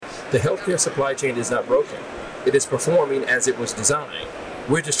The healthcare supply chain is not broken. It is performing as it was designed.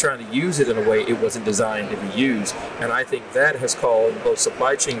 We're just trying to use it in a way it wasn't designed to be used. And I think that has caused both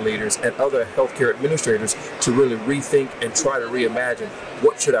supply chain leaders and other healthcare administrators to really rethink and try to reimagine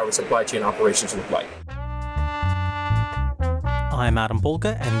what should our supply chain operations look like. I'm Adam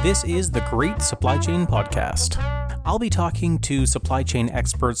Polka, and this is the Great Supply Chain Podcast. I'll be talking to supply chain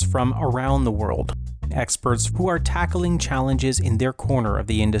experts from around the world, experts who are tackling challenges in their corner of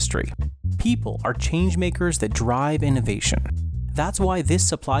the industry. People are change makers that drive innovation. That's why this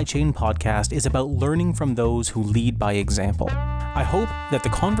Supply Chain Podcast is about learning from those who lead by example. I hope that the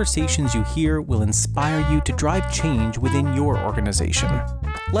conversations you hear will inspire you to drive change within your organization.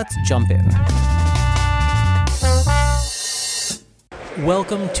 Let's jump in.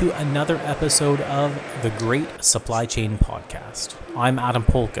 Welcome to another episode of the Great Supply Chain Podcast. I'm Adam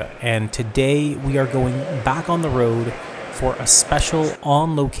Polka, and today we are going back on the road for a special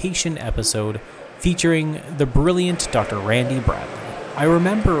on-location episode featuring the brilliant Dr. Randy Bradley. I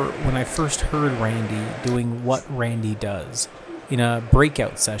remember when I first heard Randy doing what Randy does in a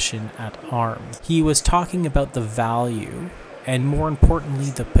breakout session at ARM. He was talking about the value and, more importantly,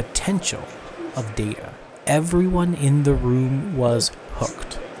 the potential of data. Everyone in the room was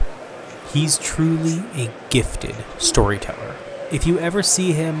hooked. He's truly a gifted storyteller. If you ever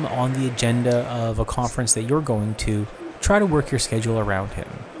see him on the agenda of a conference that you're going to, try to work your schedule around him.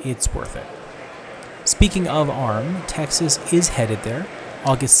 It's worth it. Speaking of ARM, Texas is headed there,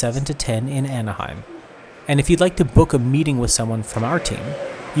 August 7 to 10 in Anaheim. And if you'd like to book a meeting with someone from our team,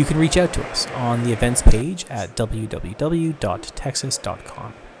 you can reach out to us on the events page at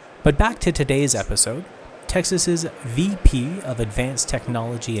www.texas.com. But back to today's episode. Texas's VP of Advanced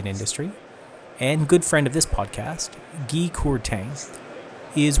Technology and Industry, and good friend of this podcast, Guy Courtin,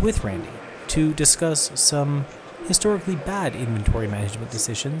 is with Randy to discuss some historically bad inventory management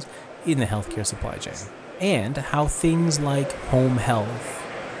decisions in the healthcare supply chain, and how things like home health,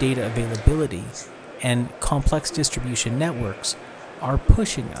 data availability, and complex distribution networks are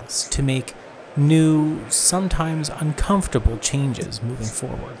pushing us to make new, sometimes uncomfortable changes moving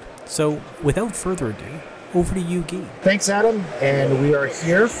forward. So, without further ado, over to you, Guy. Thanks, Adam. And we are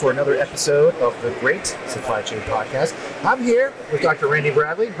here for another episode of the Great Supply Chain Podcast. I'm here with Dr. Randy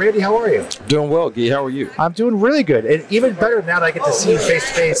Bradley. Randy, how are you? Doing well, Guy. How are you? I'm doing really good. And even better now that I get to see you face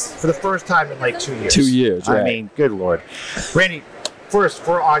to face for the first time in like 2 years. 2 years, right. I mean, good Lord. Randy, first,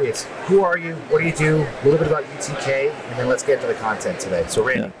 for our audience, who are you? What do you do? A little bit about UTK, and then let's get into the content today. So,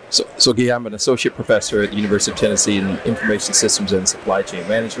 Randy. Yeah. So Guy, I'm an associate professor at the University of Tennessee in Information Systems and Supply Chain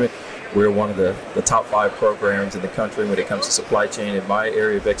Management. We're one of the top 5 programs in the country when it comes to supply chain, and my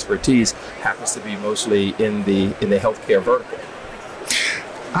area of expertise happens to be mostly in the healthcare vertical.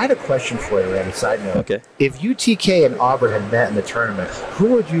 I had a question for you, Randy, side note. Okay. If UTK and Auburn had met in the tournament,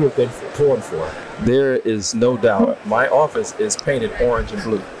 who would you have been pulling for? There is no doubt. My office is painted orange and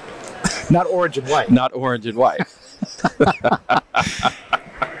blue. Not orange and white. Not orange and white.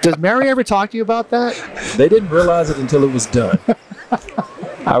 Does Mary ever talk to you about that? They didn't realize it until it was done.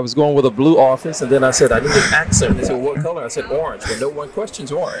 I was going with a blue office, and then I said, I need an accent. They said, well, what color? I said, orange. But no one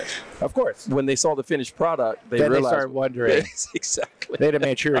questions orange. Of course. When they saw the finished product, they then realized. They started wondering. Yes, exactly. They had a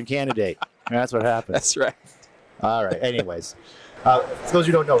Manchurian candidate. That's what happened. That's right. All right. Anyways, for those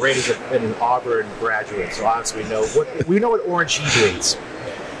who don't know, Randy's an Auburn graduate, so obviously we know what orange he breeds.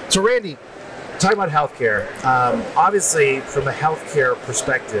 So, Randy, talking about healthcare, obviously from a healthcare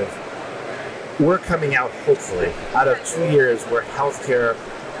perspective, we're coming out, hopefully, out of 2 years where healthcare,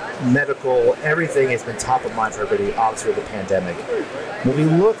 medical, everything has been top of mind for everybody, obviously with the pandemic. When you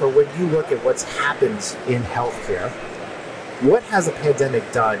look at what's happened in healthcare, what has the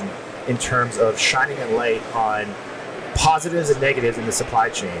pandemic done in terms of shining a light on positives and negatives in the supply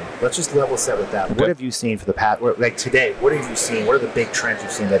chain? Let's just level set with that. Okay. What have you seen for the past, like today, what have you seen? What are the big trends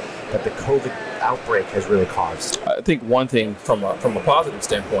you've seen that the COVID outbreak has really caused? I think one thing from a positive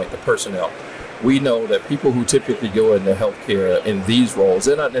standpoint, the personnel. We know that people who typically go into healthcare in these roles,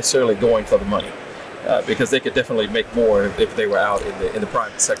 they're not necessarily going for the money because they could definitely make more if they were out in the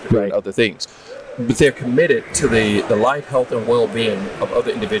private sector doing other things. But they're committed to the life, health, and well-being of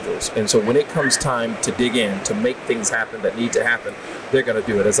other individuals. And so when it comes time to dig in, to make things happen that need to happen, they're going to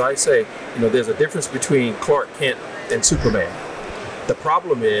do it. As I say, there's a difference between Clark Kent and Superman. The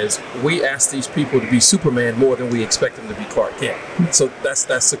problem is we ask these people to be Superman more than we expect them to be Clark Kent. So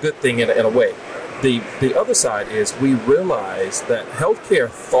that's a good thing in a way. The other side is we realize that healthcare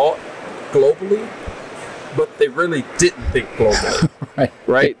thought globally, but they really didn't think globally.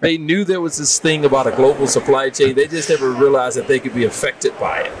 Right? They knew there was this thing about a global supply chain. They just never realized that they could be affected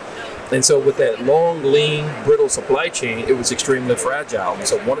by it. And so with that long, lean, brittle supply chain, it was extremely fragile. And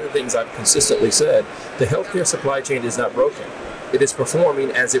so one of the things I've consistently said, the healthcare supply chain is not broken. It is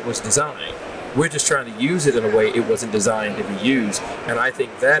performing as it was designed. We're just trying to use it in a way it wasn't designed to be used. And I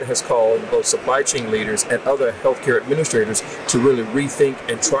think that has caused both supply chain leaders and other healthcare administrators to really rethink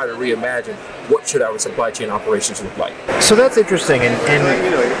and try to reimagine what should our supply chain operations look like. So that's interesting,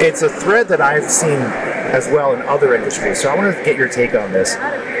 and it's a thread that I've seen as well in other industries. So I want to get your take on this.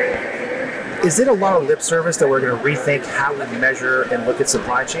 Is it a lot of lip service that we're going to rethink how we measure and look at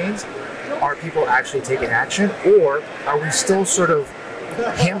supply chains? Are people actually taking action, or are we still sort of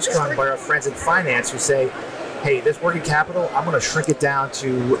hamstrung by our friends in finance who say, hey, this working capital, I'm going to shrink it down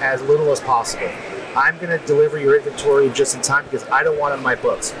to as little as possible. I'm going to deliver your inventory just in time because I don't want it on my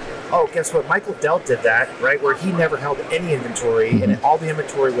books. Oh, guess what? Michael Dell did that, right? Where he never held any inventory, and all the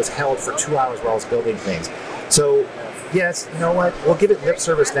inventory was held for 2 hours while I was building things. So, yes, you know what? We'll give it lip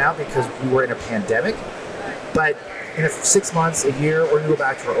service now because we were in a pandemic, but in 6 months, a year, we're going to go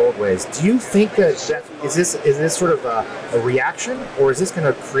back to our old ways. Do you think that is this sort of a reaction, or is this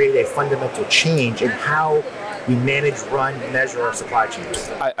going to create a fundamental change in how we manage, run, measure our supply chains?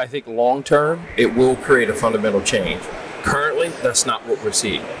 I think long term, it will create a fundamental change. Currently, that's not what we're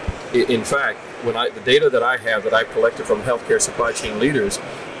seeing. In fact, the data that I have that I've collected from healthcare supply chain leaders,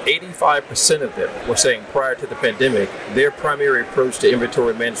 85% of them were saying prior to the pandemic, their primary approach to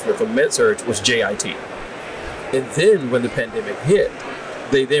inventory management for MedSurg was JIT. And then when the pandemic hit,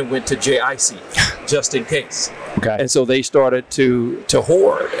 they then went to JIC, just in case. Okay. And so they started to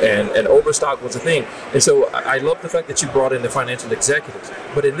hoard, and overstock was a thing. And so I love the fact that you brought in the financial executives.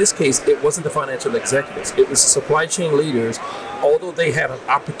 But in this case, it wasn't the financial executives. It was supply chain leaders. Although they had an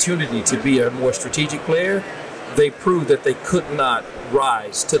opportunity to be a more strategic player, they proved that they could not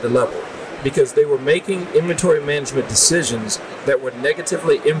rise to the level because they were making inventory management decisions that were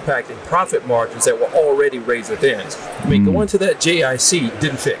negatively impacting profit margins that were already razor thin. I mean, going to that JIC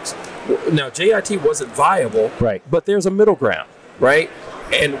didn't fix. Now, JIT wasn't viable, right, but there's a middle ground, right?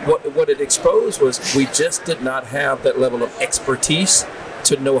 And what it exposed was we just did not have that level of expertise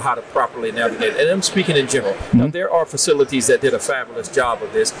to know how to properly navigate. And I'm speaking in general. Now, there are facilities that did a fabulous job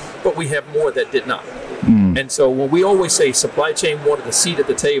of this, but we have more that did not. And so when we always say supply chain wanted a seat at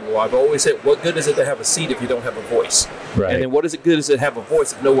the table, I've always said, what good is it to have a seat if you don't have a voice? Right. And then what is it good is it to have a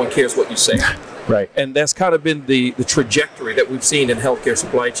voice if no one cares what you say? Right. And that's kind of been the trajectory that we've seen in healthcare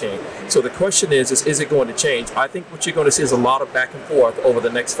supply chain. So the question is it going to change? I think what you're going to see is a lot of back and forth over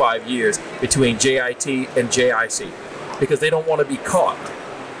the next 5 years between JIT and JIC because they don't want to be caught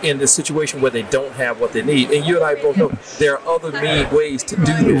in this situation where they don't have what they need. And you and I both know there are other ways to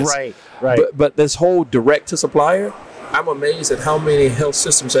do this. Right. But this whole direct to supplier, I'm amazed at how many health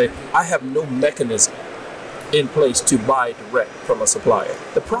systems say, I have no mechanism in place to buy direct from a supplier.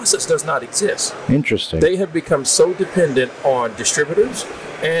 The process does not exist. Interesting. They have become so dependent on distributors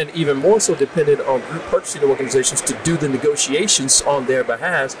and even more so dependent on group purchasing organizations to do the negotiations on their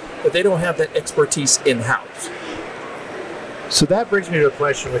behalf that they don't have that expertise in-house. So that brings me to a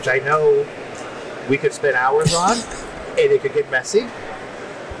question which I know we could spend hours on, and it could get messy.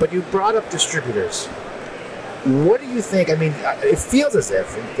 But you brought up distributors. What do you think? I mean, it feels as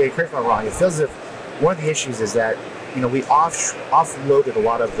if, and correct me if I'm wrong, it feels as if one of the issues is that, we offloaded a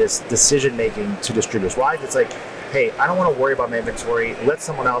lot of this decision making to distributors. Why? It's like, hey, I don't want to worry about my inventory. Let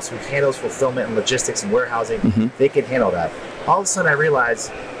someone else who handles fulfillment and logistics and warehousing, they can handle that. All of a sudden I realize,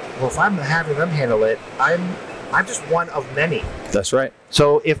 well, if I'm having them handle it, I'm just one of many. That's right.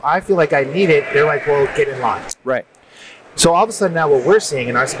 So if I feel like I need it, they're like, well, get in line. Right. So all of a sudden now what we're seeing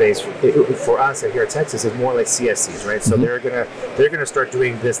in our space for us here in Texas is more like CSCs, right? So they're gonna start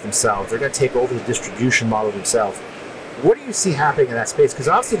doing this themselves. They're gonna take over the distribution model themselves. What do you see happening in that space? Because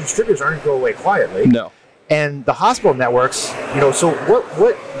obviously distributors aren't going to go away quietly. No. And the hospital networks, so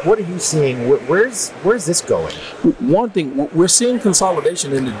what are you seeing? Where's this going? One thing, we're seeing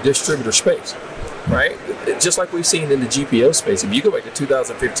consolidation in the distributor space, right? Just like we've seen in the GPO space. If you go back to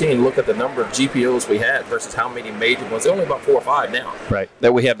 2015, look at the number of GPOs we had versus how many major ones. There are only about 4 or 5 now, right,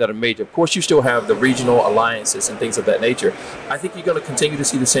 that we have that are major. Of course, you still have the regional alliances and things of that nature. I think you're going to continue to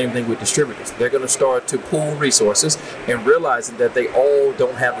see the same thing with distributors. They're going to start to pool resources and realizing that they all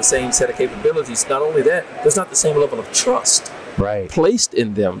don't have the same set of capabilities. Not only that, there's not the same level of trust placed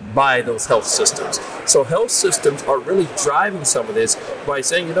in them by those health systems. So health systems are really driving some of this by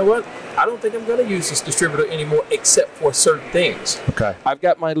saying, you know what, I don't think I'm going to use this distributor anymore except for certain things. Okay. I've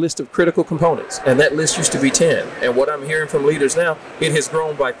got my list of critical components, and that list used to be 10. And what I'm hearing from leaders now, it has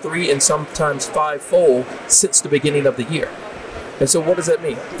grown by 3 and sometimes 5-fold since the beginning of the year. And so what does that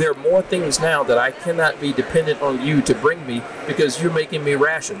mean? There are more things now that I cannot be dependent on you to bring me because you're making me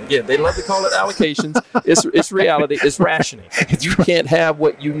ration. Again, they love to call it allocations. It's reality. It's rationing. You can't have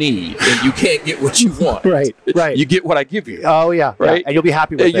what you need, and you can't get what you want. Right. You get what I give you. Oh, yeah. Right? Yeah. And you'll be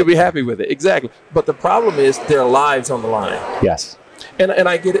happy with it. You'll be happy with it. Exactly. But the problem is there are lives on the line. Yes. And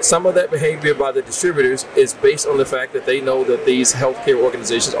I get it. Some of that behavior by the distributors is based on the fact that they know that these healthcare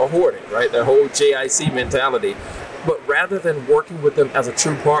organizations are hoarding, right? Their whole JIC mentality. But rather than working with them as a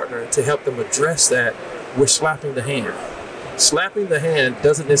true partner to help them address that, we're slapping the hand. Slapping the hand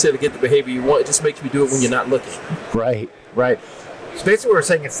doesn't necessarily get the behavior you want. It just makes you do it when you're not looking. Right. So basically, we're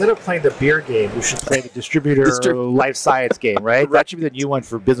saying instead of playing the beer game, we should play the distributor life science game, right? That should be the new one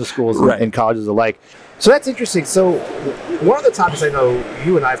for business schools and colleges alike. So that's interesting. So one of the topics I know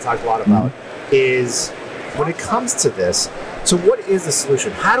you and I have talked a lot about is when it comes to this. So what is the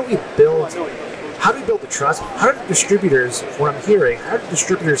solution? How do we build the trust? How do the distributors, what I'm hearing, how do the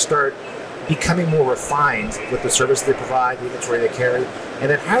distributors start becoming more refined with the services they provide, the inventory they carry, and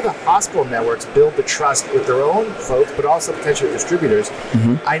then how do the hospital networks build the trust with their own folks, but also potentially distributors?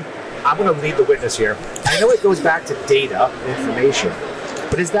 I'm going to lead the witness here. I know it goes back to data and information,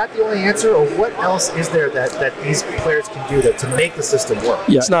 but is that the only answer, or what else is there that these players can do to make the system work?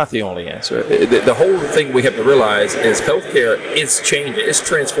 Yeah, it's not the only answer. The whole thing we have to realize is healthcare is changing. It's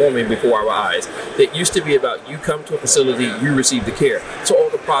transforming before our eyes. It used to be about you come to a facility, you receive the care. So all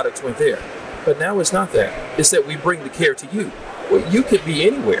the products went there. But now it's not that. It's that we bring the care to you. Well, you could be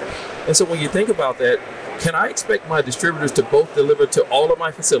anywhere. And so when you think about that, can I expect my distributors to both deliver to all of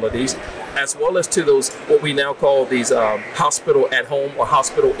my facilities as well as to those, what we now call these hospital at home or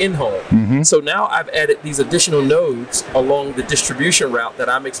hospital in home? So now I've added these additional nodes along the distribution route that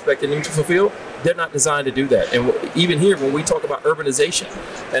I'm expecting them to fulfill. They're not designed to do that. And even here, when we talk about urbanization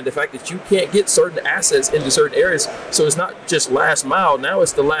and the fact that you can't get certain assets into certain areas, so it's not just last mile, now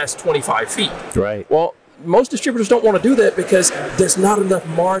it's the last 25 feet. Right. Well, most distributors don't want to do that because there's not enough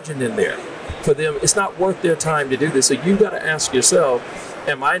margin in there for them. It's not worth their time to do this. So you've got to ask yourself,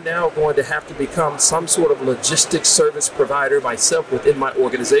 am I now going to have to become some sort of logistics service provider myself within my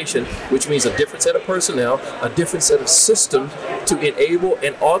organization, which means a different set of personnel, a different set of systems to enable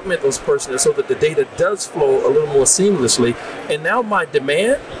and augment those personnel so that the data does flow a little more seamlessly. And now my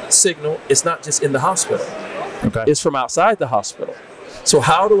demand signal is not just in the hospital. Okay. It's from outside the hospital. So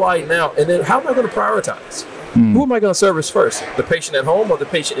how do I now, and then how am I going to prioritize? Who am I going to service first? The patient at home or the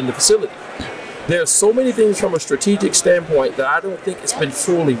patient in the facility? There are so many things from a strategic standpoint that I don't think it's been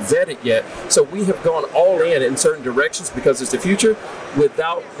fully vetted yet. So we have gone all in certain directions because it's the future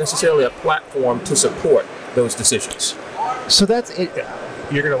without necessarily a platform to support those decisions. So that's it.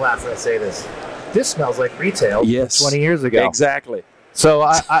 You're going to laugh when I say this. This smells like retail 20 years ago. Exactly. So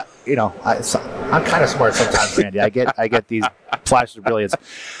I'm kind of smart sometimes, Randy. I get these flashes of brilliance.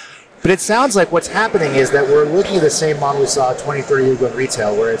 But it sounds like what's happening is that we're looking at the same model we saw 20, 30 years ago in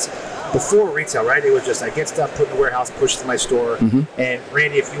retail, where it's before retail, right? It was just, I get stuff, put in the warehouse, push it to my store. And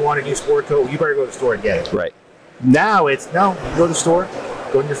Randy, if you want a new sport coat, you better go to the store and get it. Right. Now it's, no, you go to the store,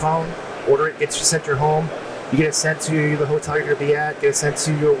 go on your phone, order it, gets you sent to your home. You get it sent to the hotel you're going to be at, get it sent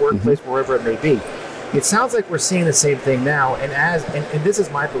to your workplace, wherever it may be. It sounds like we're seeing the same thing now. And this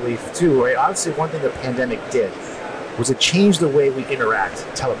is my belief too, right? Obviously, one thing the pandemic did was it changed the way we interact.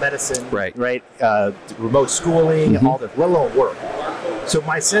 Telemedicine, right? Remote schooling, all this, let alone work. So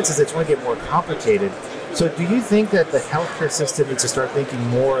my sense is it's going to get more complicated. So do you think that the healthcare system needs to start thinking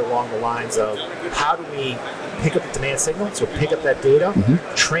more along the lines of how do we pick up the demand signal, so pick up that data,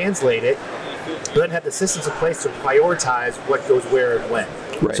 translate it, but then have the systems in place to prioritize what goes where and when?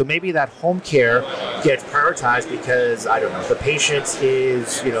 Right. So maybe that home care gets prioritized because, I don't know, the patient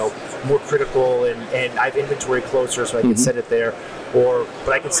is, more critical and I have inventory closer so I can send it there. But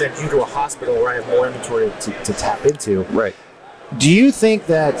I can send you to a hospital where I have more inventory to tap into. Right. Do you think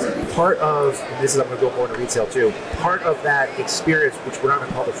that part of, and this is, I'm going to go more into retail too, part of that experience, which we're not going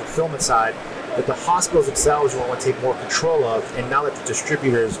to call the fulfillment side, that the hospitals themselves will want to take more control of, and now that the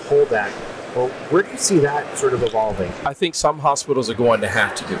distributors hold that, well, where do you see that sort of evolving? I think some hospitals are going to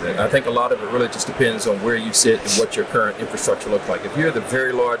have to do that. I think a lot of it really just depends on where you sit and what your current infrastructure looks like. If you're the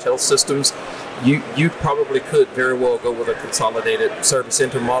very large health systems, you probably could very well go with a consolidated service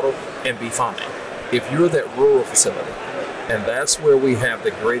center model and be fine. If you're that rural facility, and that's where we have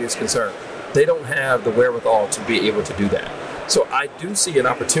the greatest concern, they don't have the wherewithal to be able to do that. So I do see an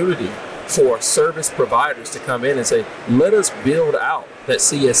opportunity for service providers to come in and say, let us build out that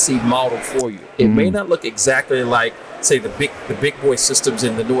CSC model for you. It may not look exactly like, say, the big boy systems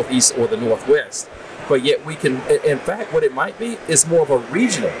in the Northeast or the Northwest, but yet we can, in fact, what it might be is more of a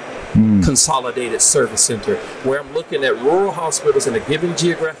regional consolidated service center, where I'm looking at rural hospitals in a given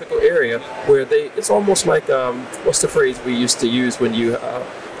geographical area where it's almost like, what's the phrase we used to use when you,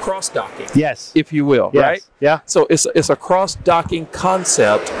 cross-docking, Yes. if you will, Yes. right? Yeah. So it's a cross-docking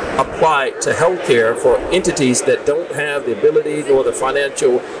concept applied to healthcare for entities that don't have the ability nor the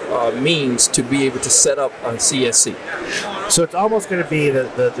financial means to be able to set up a CSC. So it's almost going to be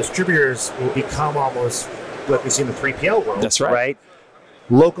the distributors will become almost like we see in the 3PL world. That's right. Right?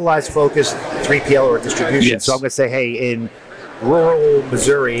 Localized focused 3PL or distribution. Yes. So I'm going to say, hey, in rural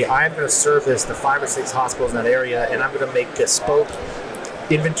Missouri, I'm going to service the 5 or 6 hospitals in that area, and I'm going to make bespoke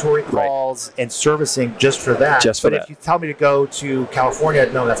inventory calls and servicing just for that. But if you tell me to go to California,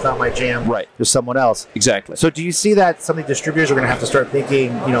 no, that's not my jam. Right. There's someone else. Exactly. So do you see that some of the distributors are going to have to start thinking,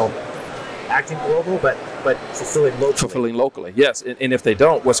 acting global, but fulfilling locally? Fulfilling locally, yes. And if they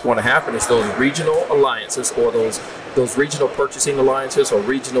don't, what's going to happen is those regional alliances or those regional purchasing alliances or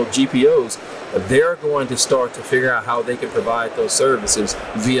regional GPOs, they're going to start to figure out how they can provide those services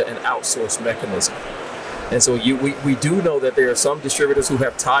via an outsourced mechanism. And so we do know that there are some distributors who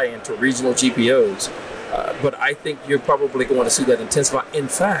have tie-in to regional GPOs, but I think you're probably going to see that intensify. In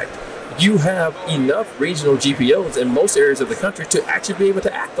fact, you have enough regional GPOs in most areas of the country to actually be able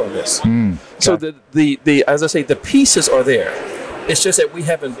to act on this. Okay. So the as I say, the pieces are there. It's just that we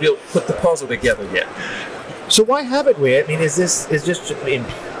haven't put the puzzle together yet. So why haven't we? I mean,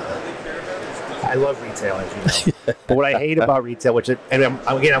 I love retail, as you know. But what I hate about retail,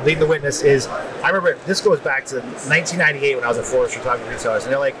 I'm leading the witness, is I remember this goes back to 1998 when I was at Forrester talking to retailers,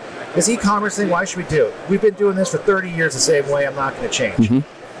 and they're like, this e-commerce thing, why should we do it? We've been doing this for 30 years the same way. I'm not going to change.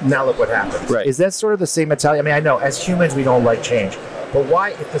 Mm-hmm. Now look what happens. Right. Is that sort of the same mentality? I mean, I know as humans we don't like change, but why,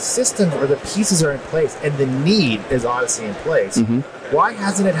 if the systems or the pieces are in place and the need is obviously in place, why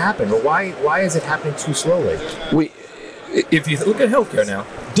hasn't it happened? Or why is it happening too slowly? If you look at healthcare now,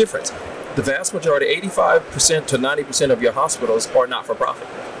 difference. The vast majority, 85% to 90% of your hospitals are not for profit.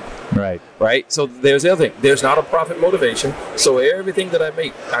 Right. So there's the other thing. There's not a profit motivation. So everything that I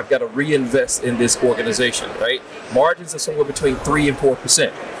make, I've got to reinvest in this organization, right? Margins are somewhere between 3 and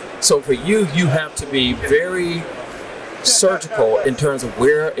 4%. So for you have to be very surgical in terms of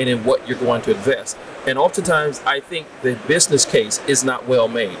where and in what you're going to invest. And oftentimes, I think the business case is not well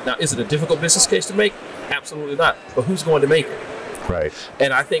made. Now, is it a difficult business case to make? Absolutely not. But who's going to make it? Right.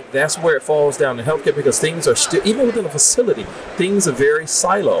 And I think that's where it falls down in healthcare, because things are still, even within a facility, things are very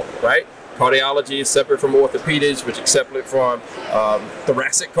siloed, right? Cardiology is separate from orthopedics, which is separate from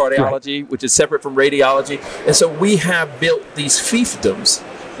thoracic cardiology, which is separate from radiology. And so we have built these fiefdoms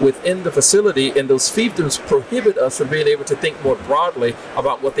within the facility, and those fiefdoms prohibit us from being able to think more broadly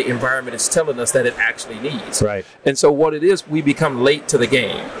about what the environment is telling us that it actually needs. Right. And so what it is, we become late to the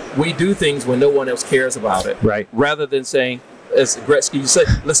game. We do things when no one else cares about it. Right. Rather than saying, as Gretzky said,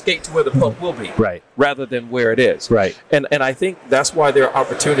 let's skate to where the puck will be, right, rather than where it is. Right. And I think that's why there are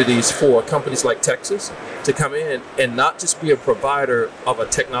opportunities for companies like Texas to come in and not just be a provider of a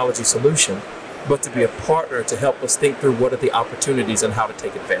technology solution, but to be a partner to help us think through what are the opportunities and how to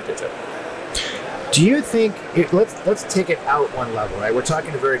take advantage of it. Do you think, let's take it out one level, right? We're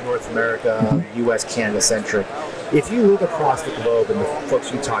talking very North America, U.S., Canada centric. If you look across the globe and the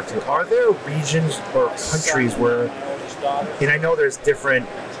folks you talk to, are there regions or countries where, and I know there's different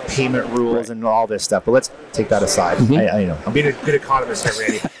payment rules and all this stuff, but let's take that aside. I know I'm being a good economist here,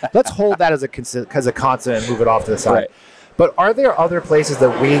 Randy. Let's hold that as a constant and move it off to the side. Right. But are there other places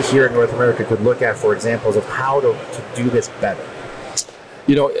that we here in North America could look at for examples of how to do this better?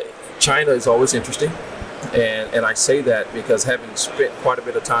 China is always interesting. And I say that because having spent quite a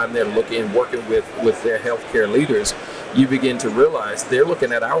bit of time there working with their healthcare leaders, you begin to realize they're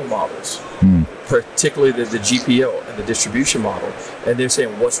looking at our models, particularly the GPO and the distribution model, and they're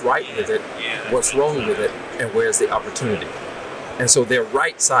saying what's right with it, what's wrong with it, and where's the opportunity. And so they're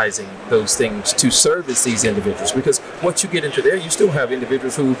right-sizing those things to service these individuals, because once you get into there, you still have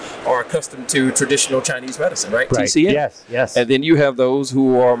individuals who are accustomed to traditional Chinese medicine, right? TCM. Yes. And then you have those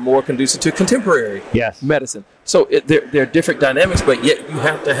who are more conducive to contemporary medicine. So there are different dynamics, but yet you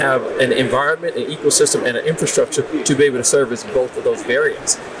have to have an environment, an ecosystem, and an infrastructure to be able to service both of those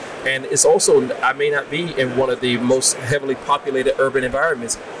variants. And it's also, I may not be in one of the most heavily populated urban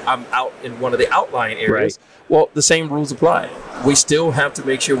environments. I'm out in one of the outlying areas. Right. Well, the same rules apply. We still have to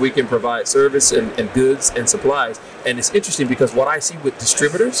make sure we can provide service and goods and supplies. And it's interesting because what I see with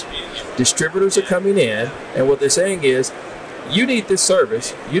distributors are coming in, and what they're saying is, you need this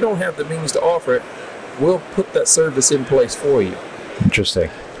service, you don't have the means to offer it, we'll put that service in place for you. Interesting.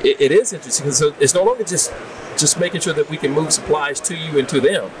 It is interesting, because it's no longer just making sure that we can move supplies to you and to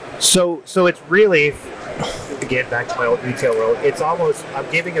them. So it's really, again, back to my old retail world, it's almost, I'm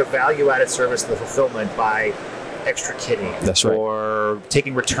giving a value-added service to the fulfillment by extra kitting. That's right. Or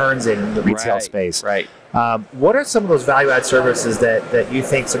taking returns in the retail space. Right. What are some of those value-added services that you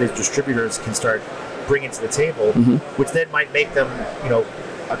think some of these distributors can start bringing to the table, which then might make them,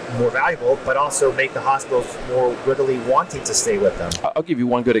 more valuable, but also make the hospitals more readily wanting to stay with them? I'll give you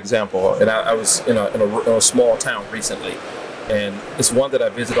one good example. And I was in a small town recently, and it's one that I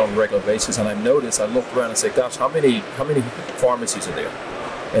visit on a regular basis. And I looked around and said, "Gosh, how many pharmacies are there?"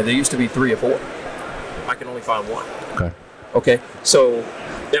 And there used to be 3 or 4. I can only find 1. Okay. So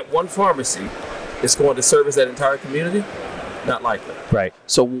that one pharmacy is going to service that entire community? Not likely. Right.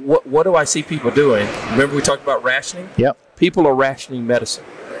 So what do I see people doing? Remember we talked about rationing? Yep. People are rationing medicine.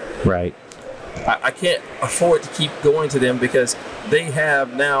 Right. I can't afford to keep going to them because they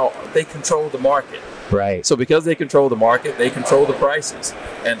control the market. Right. So because they control the market, they control the prices.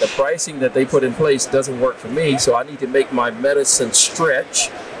 And the pricing that they put in place doesn't work for me, so I need to make my medicine stretch,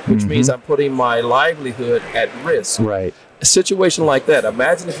 which means I'm putting my livelihood at risk. Right. A situation like that,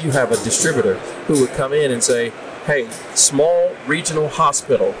 imagine if you have a distributor who would come in and say, "Hey, small regional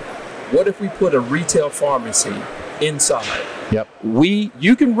hospital, what if we put a retail pharmacy inside? Yep.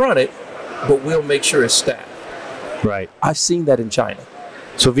 You can run it, but we'll make sure it's staffed." Right. I've seen that in China.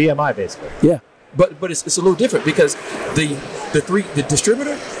 So VMI basically. Yeah. But it's a little different because the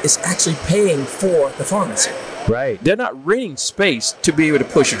distributor is actually paying for the pharmacy. Right. They're not renting space to be able to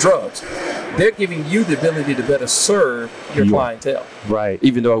push drugs. They're giving you the ability to better serve your clientele. Right.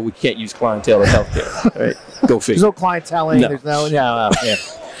 Even though we can't use clientele in healthcare. Right. Go figure. There's no clienteling. No. There's no. Yeah.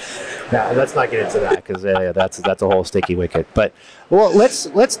 No, let's not get into that because that's a whole sticky wicket. But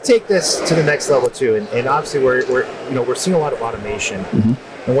let's take this to the next level too. And obviously we're seeing a lot of automation.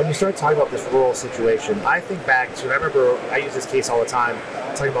 And when you start talking about this rural situation, I think back to, I remember I use this case all the time,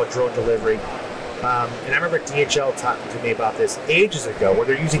 talking about drone delivery. And I remember DHL talking to me about this ages ago, where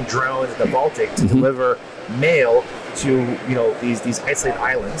they're using drones in the Baltic to deliver mail to these isolated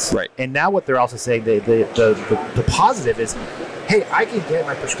islands. Right. And now what they're also saying, the positive is, hey, I can get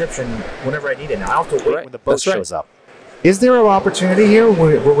my prescription whenever I need it now. I don't have to wait when the boat shows up. Is there an opportunity here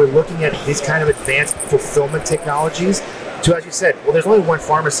where we're looking at these kind of advanced fulfillment technologies to, as you said, well, there's only one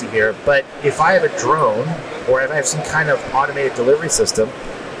pharmacy here, but if I have a drone or if I have some kind of automated delivery system,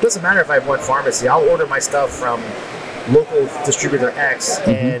 it doesn't matter if I have one pharmacy. I'll order my stuff from local distributor X,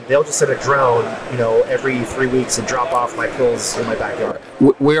 and they'll just send a drone, every 3 weeks and drop off my pills in my backyard.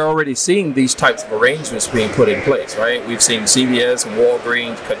 We're already seeing these types of arrangements being put in place, right? We've seen CVS and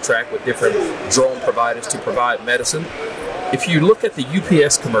Walgreens contract with different drone providers to provide medicine. If you look at the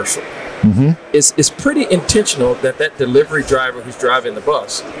UPS commercial, it's pretty intentional that delivery driver who's driving the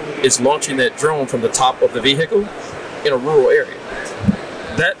bus is launching that drone from the top of the vehicle in a rural area.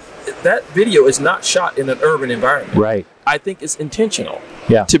 That video is not shot in an urban environment. Right. I think it's intentional.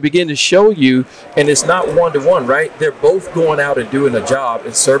 Yeah. To begin to show you, and it's not one-to-one, right? They're both going out and doing a job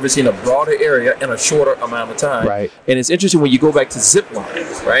and servicing a broader area in a shorter amount of time. Right. And it's interesting when you go back to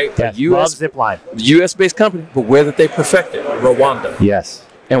Zipline, right? Yes, love Zipline. US-based company, but where did they perfect it? Rwanda. Yes.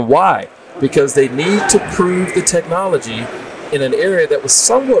 And why? Because they need to prove the technology in an area that was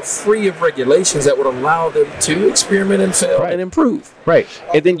somewhat free of regulations that would allow them to experiment and fail and improve. Right.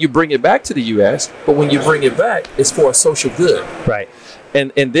 And then you bring it back to the U.S., but when you bring it back, it's for a social good. Right.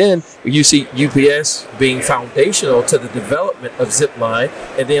 And then you see UPS being foundational to the development of Zipline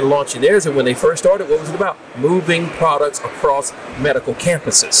and then launching theirs. And when they first started, what was it about? Moving products across medical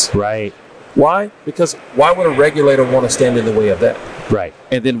campuses. Right. Why? Because why would a regulator want to stand in the way of that? Right.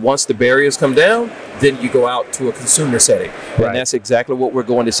 And then once the barriers come down, then you go out to a consumer setting. Right. And that's exactly what we're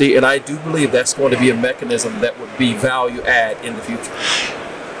going to see. And I do believe that's going to be a mechanism that would be value add in the future.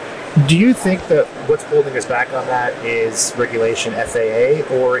 Do you think that what's holding us back on that is regulation,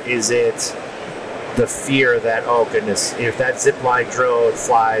 FAA, or is it the fear that, oh goodness, if that zipline drone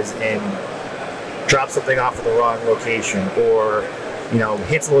flies and drops something off at the wrong location, or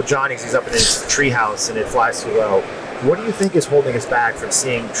hits little Johnny because he's up in his treehouse and it flies too low? What do you think is holding us back from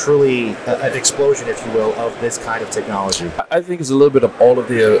seeing truly an explosion, if you will, of this kind of technology? I think it's a little bit of all of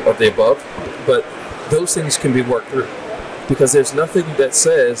the above, but those things can be worked through because there's nothing that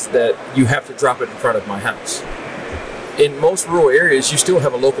says that you have to drop it in front of my house. In most rural areas, you still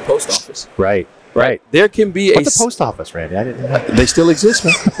have a local post office. Right. There can be What's a post office, Randy? I didn't know. They still exist,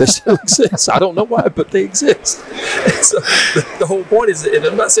 man. They still exist. I don't know why, but they exist. So the whole point is, and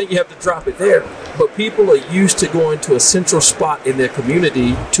I'm not saying you have to drop it there, but people are used to going to a central spot in their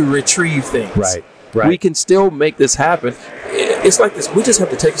community to retrieve things. Right. We can still make this happen. It's like this. We just have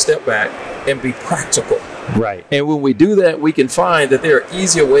to take a step back and be practical. Right. And when we do that, we can find that there are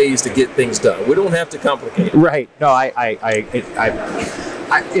easier ways to get things done. We don't have to complicate it. Right. No,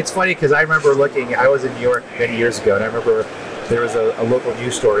 it's funny because I remember I was in New York many years ago, and I remember there was a local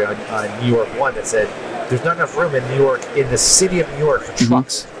news story on New York One that said there's not enough room in New York, in the city of New York, for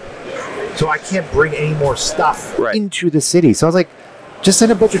trucks. So I can't bring any more stuff into the city. So I was like, just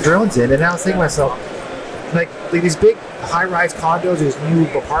send a bunch of drones in. And I was thinking to myself, like these big high-rise condos, these new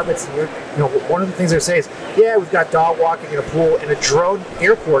apartments in New York, one of the things they're saying is, yeah, we've got dog walking and a pool and a drone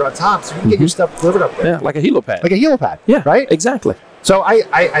airport on top, so you can get your stuff delivered up there. Yeah, like a helipad. Yeah, right? Exactly. So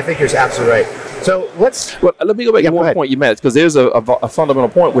I think you're absolutely right. So let me go back to one point you made, because there's a fundamental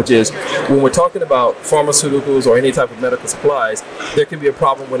point, which is when we're talking about pharmaceuticals or any type of medical supplies, there can be a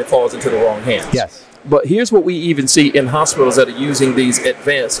problem when it falls into the wrong hands. Yes. But here's what we even see in hospitals that are using these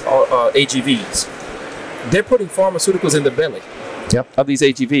advanced AGVs. They're putting pharmaceuticals in the belly of these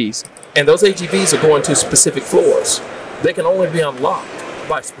AGVs, and those AGVs are going to specific floors. They can only be unlocked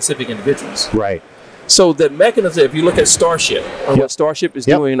by specific individuals. Right. So the mechanism, if you look at Starship, and what Starship is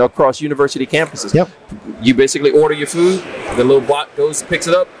doing across university campuses, you basically order your food, the little bot goes, picks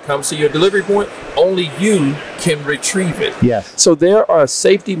it up, comes to your delivery point, only you can retrieve it. Yes. So there are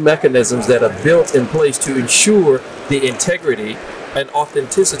safety mechanisms that are built in place to ensure the integrity and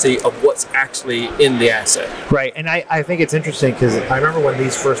authenticity of what's actually in the asset. Right, and I think it's interesting because I remember when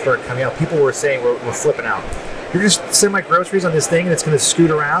these first started coming out, people were saying we're flipping out. You're just sending my groceries on this thing and it's going to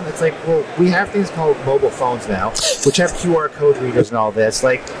scoot around. It's like, well, we have things called mobile phones now, which have QR code readers and all this.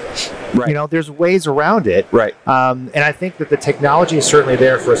 Like, there's ways around it. Right. And I think that the technology is certainly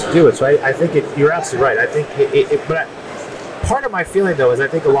there for us to do it. So I think you're absolutely right. I think but part of my feeling, though, is I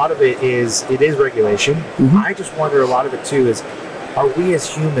think a lot of it is regulation. I just wonder a lot of it, too, is are we as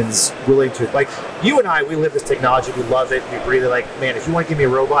humans willing to, like, you and I, we live this technology, we love it, we breathe it, like, man, if you want to give me a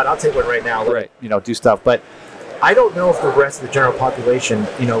robot, I'll take one right now, let it, do stuff. But I don't know if the rest of the general population,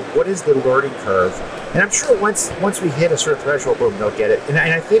 what is the learning curve? And I'm sure once we hit a certain threshold, boom, they'll get it. And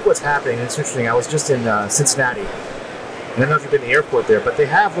I think what's happening, and it's interesting, I was just in Cincinnati, and I don't know if you've been to the airport there, but they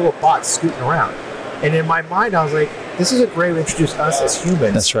have little bots scooting around. And in my mind, I was like, this is a great way to introduce us as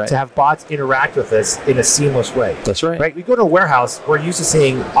humans to have bots interact with us in a seamless way. That's right. Right? We go to a warehouse, we're used to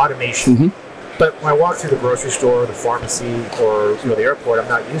seeing automation. But when I walk through the grocery store, the pharmacy, or the airport, I'm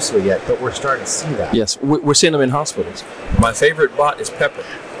not used to it yet, but we're starting to see that. Yes, we're seeing them in hospitals. My favorite bot is Pepper.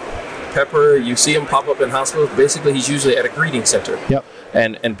 Pepper, you see him pop up in hospitals. Basically, he's usually at a greeting center. Yep.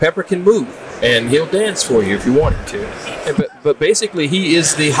 And Pepper can move, and he'll dance for you if you want him to. But basically, he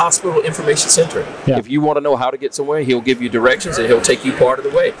is the hospital information center. Yeah. If you want to know how to get somewhere, he'll give you directions, and he'll take you part of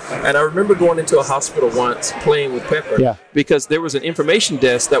the way. And I remember going into a hospital once playing with Pepper because there was an information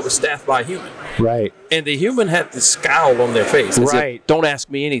desk that was staffed by a human. Right. And the human had this scowl on their face. Right. Don't ask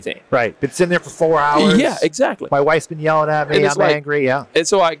me anything. Right. Been sitting there for 4 hours. Yeah, exactly. My wife's been yelling at me. I'm angry. Yeah. And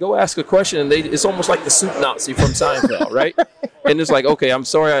so I go ask a question, and it's almost like the soup Nazi from Seinfeld, right? And it's like, okay, I'm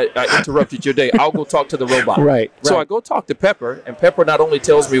sorry I interrupted your day. I'll go talk to the robot. Right. So I go talk to Pepper, and Pepper not only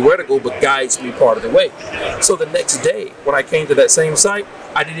tells me where to go, but guides me part of the way. So the next day, when I came to that same site,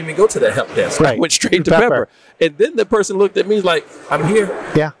 I didn't even go to that help desk. Right. I went straight to Pepper. And then the person looked at me like, I'm here.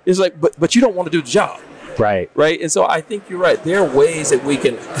 Yeah. It's like, but you don't want to do the job. Right. Right. And so I think you're right. There are ways that we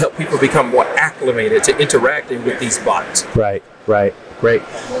can help people become more acclimated to interacting with these bots. Right. Right. Great.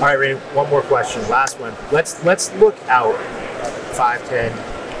 All right, Ray, one more question. Last one. Let's look out 5,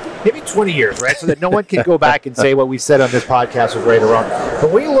 10, maybe 20 years, right? So that no one can go back and say what we said on this podcast was right or wrong.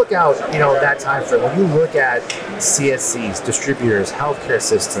 But when you look out, that time frame, when you look at CSCs, distributors, healthcare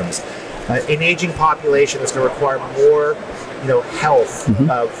systems, an aging population that's going to require more health,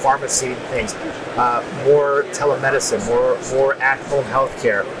 pharmacy things, more telemedicine, more at-home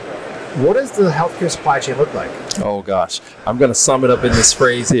healthcare. What does the healthcare supply chain look like? Oh gosh, I'm going to sum it up in this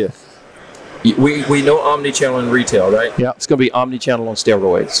phrase here. We know omni-channel in retail, right? Yeah. It's going to be omni-channel on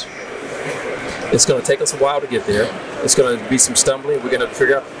steroids. It's going to take us a while to get there. It's going to be some stumbling. We're going to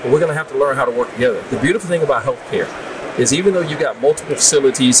figure out, but we're going to have to learn how to work together. The beautiful thing about healthcare is even though you've got multiple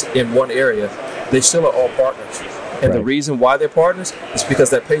facilities in one area, they still are all partners. And the reason why they're partners is because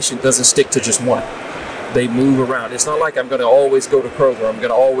that patient doesn't stick to just one. They move around. It's not like I'm going to always go to Kroger, I'm going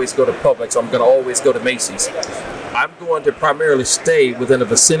to always go to Publix, I'm going to always go to Macy's. I'm going to primarily stay within a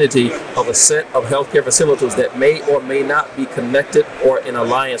vicinity of a set of healthcare facilities that may or may not be connected or in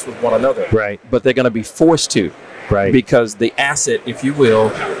alliance with one another. Right. But they're going to be forced to. Right. Because the asset, if you will,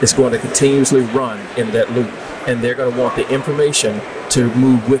 is going to continuously run in that loop. And they're going to want the information to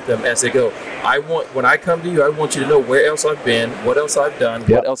move with them as they go. When I come to you, I want you to know where else I've been, what else I've done,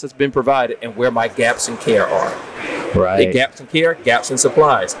 what else has been provided, and where my gaps in care are. Right. Gaps in care, gaps in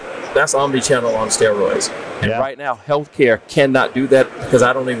supplies. That's omnichannel on steroids. And right now, healthcare cannot do that because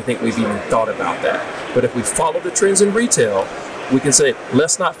I don't even think we've even thought about that. But if we follow the trends in retail, we can say,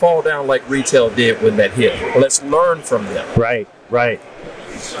 let's not fall down like retail did when that hit. Let's learn from them. Right.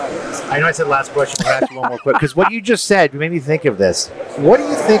 I know I said last question, but I'll ask you one more quick. Because what you just said made me think of this. What do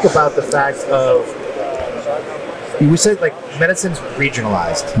you think about the fact of, we said like medicine's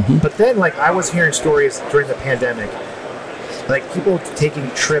regionalized, but then like I was hearing stories during the pandemic, like people taking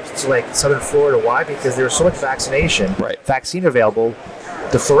trips to like southern Florida. Why? Because there was so much vaccine available.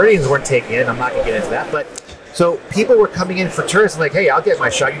 The Floridians weren't taking it. I'm not going to get into that, but so people were coming in for tourists like, hey, I'll get my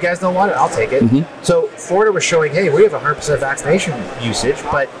shot. You guys don't want it? I'll take it. So Florida was showing, hey, we have 100% vaccination usage,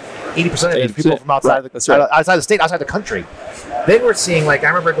 but 80% of these people from outside outside the state, outside the country. Then we're seeing, like, I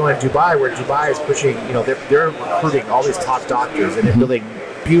remember going to Dubai, where Dubai is pushing, they're recruiting all these top doctors and they're building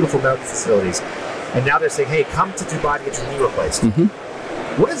beautiful medical facilities. And now they're saying, hey, come to Dubai to get your knee replaced.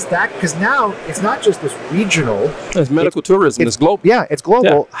 What is that? Because now it's not just this regional. It's medical tourism. It's global. Yeah, it's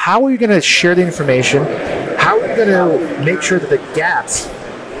global. Yeah. How are you going to share the information? How are you going to make sure that the gaps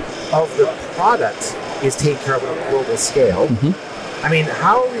of the product is taken care of on a global scale? I mean,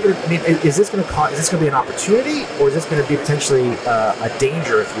 how are we going to? I mean, is this going to be an opportunity, or is this going to be potentially a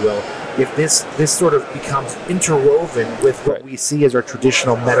danger, if you will, if this sort of becomes interwoven with what we see as our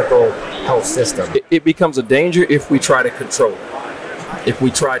traditional medical health system? It becomes a danger if we try to control it. If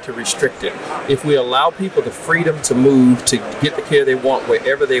we try to restrict it, if we allow people the freedom to move, to get the care they want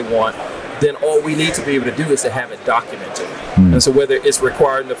wherever they want, then all we need to be able to do is to have it documented. And so whether it's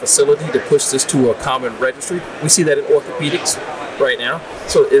requiring the facility to push this to a common registry, we see that in orthopedics right now.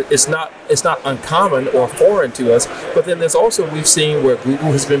 So it's not uncommon or foreign to us. But then there's also, we've seen where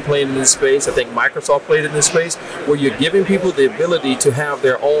Google has been playing in this space. I think Microsoft played in this space, where you're giving people the ability to have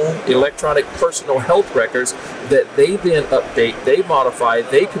their own electronic personal health records that they then update, they modify,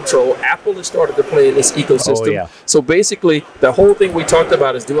 they control. Apple has started to play in this ecosystem. So basically, the whole thing we talked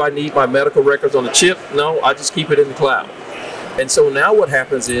about is, do I need my medical records on a chip? No, I just keep it in the cloud. And so now what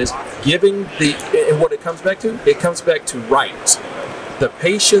happens is and what it comes back to rights. The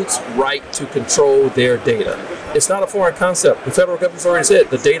patient's right to control their data. It's not a foreign concept. The federal government's already said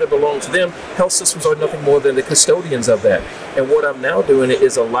the data belongs to them. Health systems are nothing more than the custodians of that. And what I'm now doing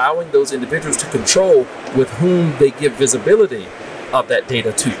is allowing those individuals to control with whom they give visibility of that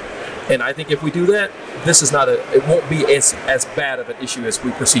data to. And I think if we do that, it won't be as bad of an issue as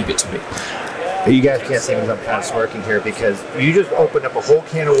we perceive it to be. You guys can't see me, I'm kind of smirking here because you just opened up a whole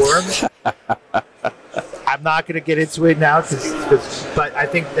can of worms. I'm not going to get into it now, but I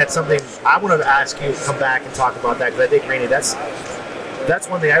think that's something I want to ask you to come back and talk about that, because I think, Randy, that's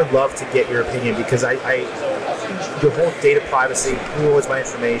one thing I would love to get your opinion, because I the whole data privacy, who has my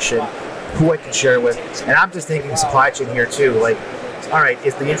information, who I can share it with, and I'm just thinking supply chain here too. Like, all right,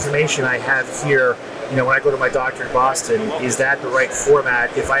 is the information I have here, when I go to my doctor in Boston, is that the right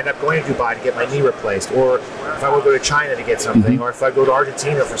format if I end up going to Dubai to get my knee replaced, or if I want to go to China to get something, or if I go to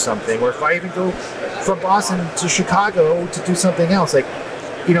Argentina for something, or if I even go from Boston to Chicago to do something else? Like,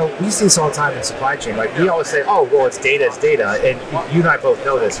 we see this all the time in supply chain. Like, we always say, oh, well, it's data, and you and I both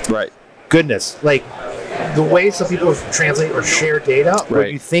know this. Right. Goodness, like, the way some people translate or share data where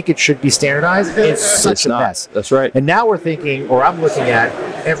you think it should be standardized is such a mess. That's right. And now we're thinking, or I'm looking at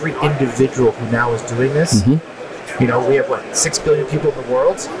every individual who now is doing this. We have 6 billion people in the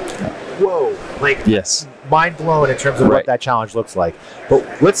world. Whoa, mind blown in terms of what that challenge looks like.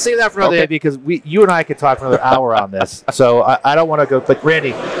 But let's save that for another day, because you and I could talk for another hour on this. So I don't want to go. But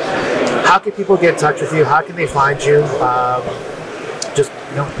Randy, how can people get in touch with you? How can they find you?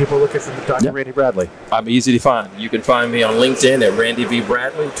 People looking for Dr. Randy Bradley. I'm easy to find. You can find me on LinkedIn at Randy V.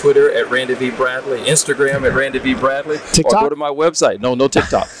 Bradley, Twitter at Randy V. Bradley, Instagram at Randy V. Bradley, TikTok? Or go to my website. No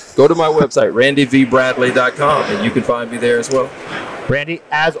TikTok. Go to my website, randyvbradley.com, and you can find me there as well. Randy,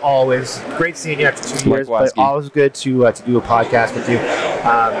 as always, great seeing you after 2 years, but always good to do a podcast with you.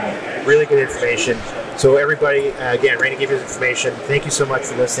 Really good information. So everybody, again, Randy gave you his information. Thank you so much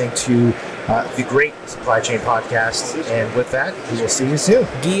for listening to the Great Supply Chain Podcast. And with that, we will see you soon.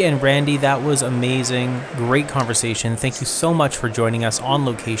 Guy and Randy, that was amazing. Great conversation. Thank you so much for joining us on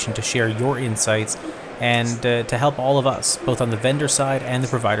location to share your insights and to help all of us, both on the vendor side and the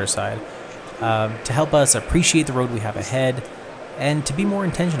provider side, to help us appreciate the road we have ahead and to be more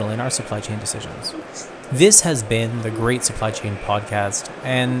intentional in our supply chain decisions. This has been the Great Supply Chain Podcast,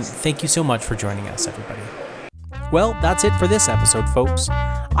 and thank you so much for joining us, everybody. Well, that's it for this episode, folks.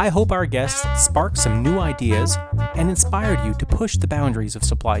 I hope our guests sparked some new ideas and inspired you to push the boundaries of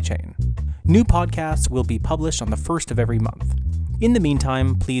supply chain. New podcasts will be published on the first of every month. In the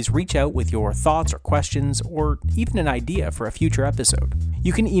meantime, please reach out with your thoughts or questions, or even an idea for a future episode.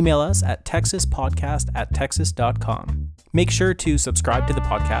 You can email us at texaspodcast@texas.com. Make sure to subscribe to the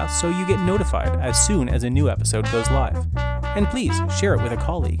podcast so you get notified as soon as a new episode goes live. And please share it with a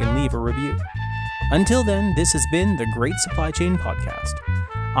colleague and leave a review. Until then, this has been the Great Supply Chain Podcast.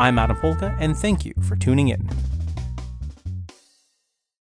 I'm Adam Polka, and thank you for tuning in.